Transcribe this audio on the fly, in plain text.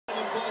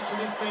for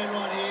this man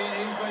right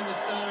here. He's been the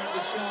star of the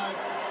show.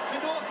 For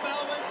North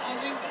Melbourne, I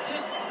think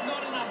just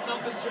not enough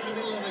numbers through the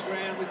middle of the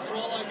ground, with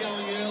Swallow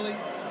going early,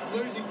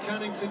 losing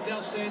Cunnington,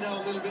 Del Santo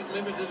a little bit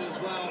limited as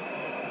well.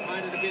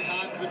 Made it a bit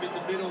hard for them in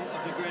the middle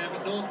of the ground,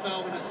 but North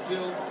Melbourne is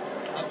still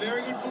a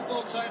very good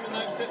football team, and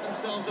they've set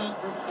themselves up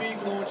for a big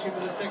launch into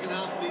the second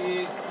half of the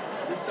year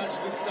with such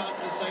a good start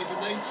to the season.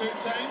 These two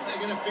teams are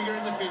going to figure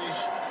in the finish.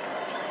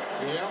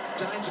 Yep,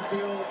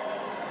 Dangerfield,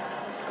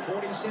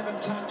 47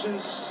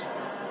 touches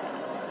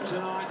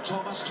tonight.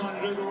 Thomas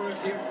trying to do the work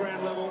here at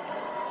ground level.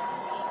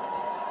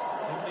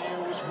 And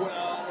there was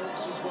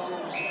Wells as well.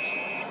 Or was it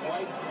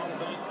Wade? Might have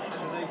been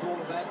underneath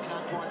all of that.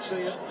 Can't quite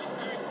see it.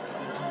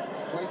 And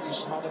completely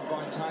smothered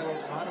by Taylor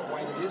at the moment.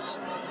 Wade it is.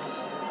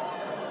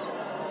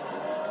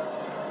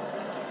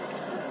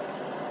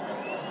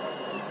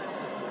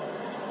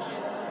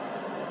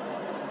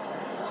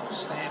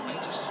 So Stanley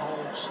just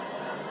holds.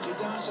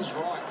 Judas is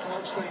right.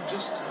 Goldstein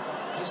just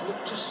has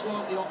looked just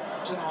slightly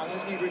off tonight,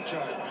 hasn't he,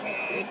 Richo?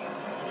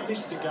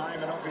 Missed the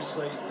game, and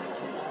obviously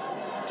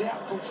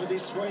doubtful for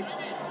this week.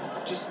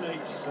 Just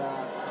needs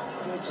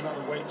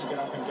another week to get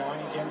up and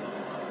going again.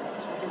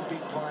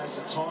 Big players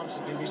at times,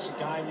 if you miss a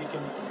game, you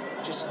can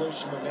just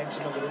lose your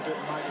momentum a little bit.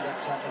 Maybe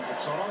that's happened for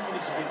Todd. I reckon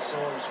he's a bit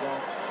sore as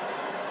well.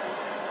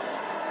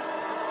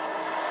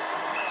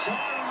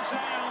 Siren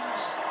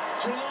sounds.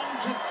 Geelong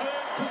to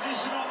third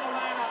position on the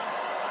ladder.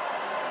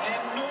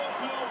 And North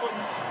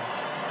Melbourne,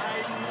 a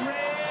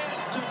rare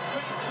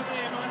defeat for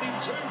them, only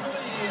 2 for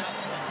the year.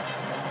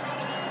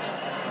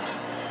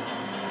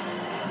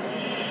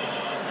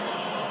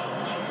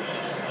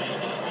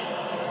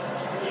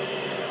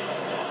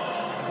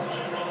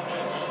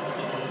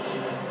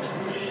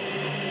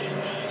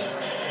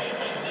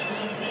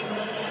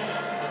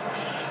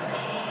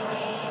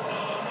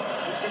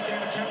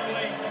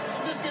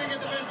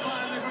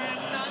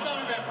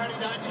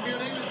 Dangerfield,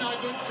 he was no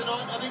good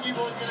tonight. I think you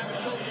boys are going to have to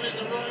talk to him in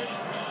the rooms.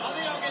 I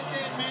think I'll get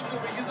Dan mental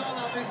because I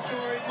love this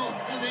story more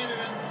than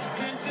anything.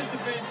 Man, it's just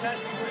a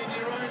fantastic win.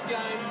 Your own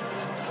game,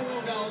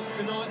 4 goals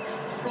tonight.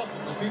 Rocked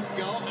at the 5th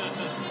goal.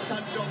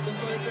 Touched off the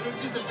boot, but it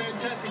was just a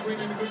fantastic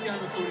win and a good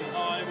game of footy.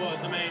 Oh, it was.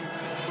 I mean,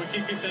 we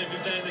kicked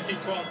 15-15, they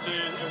kicked 12-2.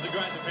 It was a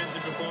great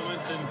defensive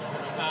performance, and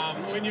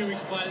we knew we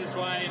could play this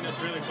way, and it's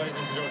really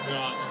pleasing to do it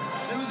tonight.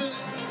 It was a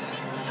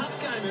tough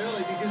game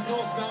early because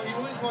North Melbourne, you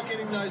weren't quite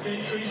getting those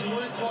entries, you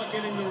weren't quite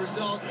getting the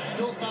results.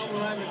 North Melbourne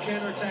were able to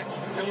counter-attack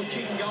and were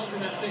kicking goals in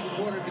that second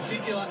quarter in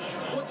particular.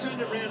 What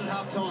turned it around at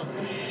half-time?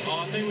 Oh,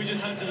 I think we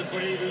just hunted the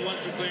footy, we won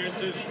some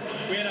clearances.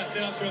 We had our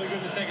setups really good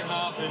in the second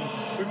half, and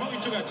we probably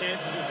took our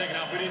chances in the second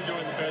half. We didn't do it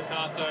in the first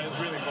half, so it was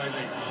really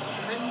pleasing.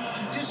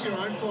 And just your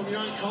own form,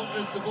 your own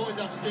confidence. The boys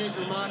upstairs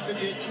remarked that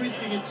you're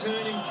twisting and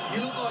turning.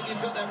 You look like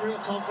you've got that real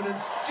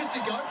confidence just to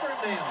go for it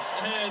now.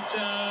 Yeah, it's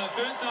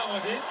first half I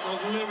did. I'm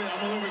a little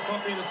bit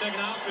cocky in the second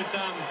half, but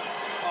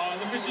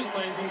look, it's just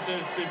pleasing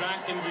to be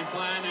back and be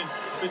playing and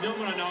be doing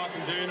what I know I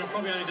can do. And I've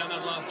probably only done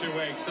that the last 2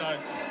 weeks, so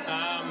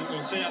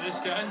we'll see how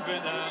this goes.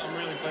 But I'm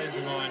really pleased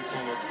with my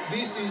performance.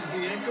 This is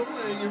the ankle.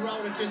 You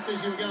rolled it just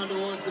as you were going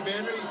towards the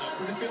boundary.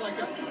 Does it feel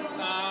like that?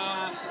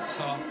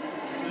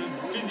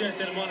 The physio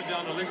said I might have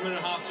done a ligament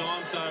at half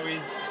time, so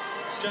we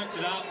strapped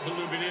it up, put a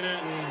little bit in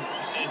it, and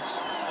I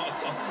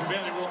can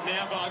barely walk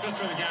now, but I got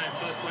through the game,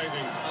 so it's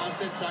pleasing.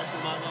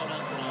 Sensational, mate. Well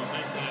done tonight.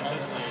 Thanks, man.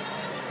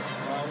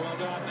 Well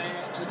done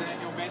there to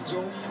Daniel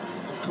Menzel.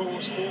 Of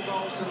course, 4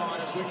 goals tonight,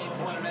 as Lingy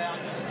pointed out.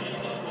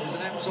 It was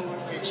an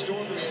absolutely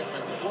extraordinary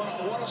effort.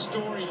 What a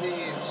story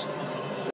he is.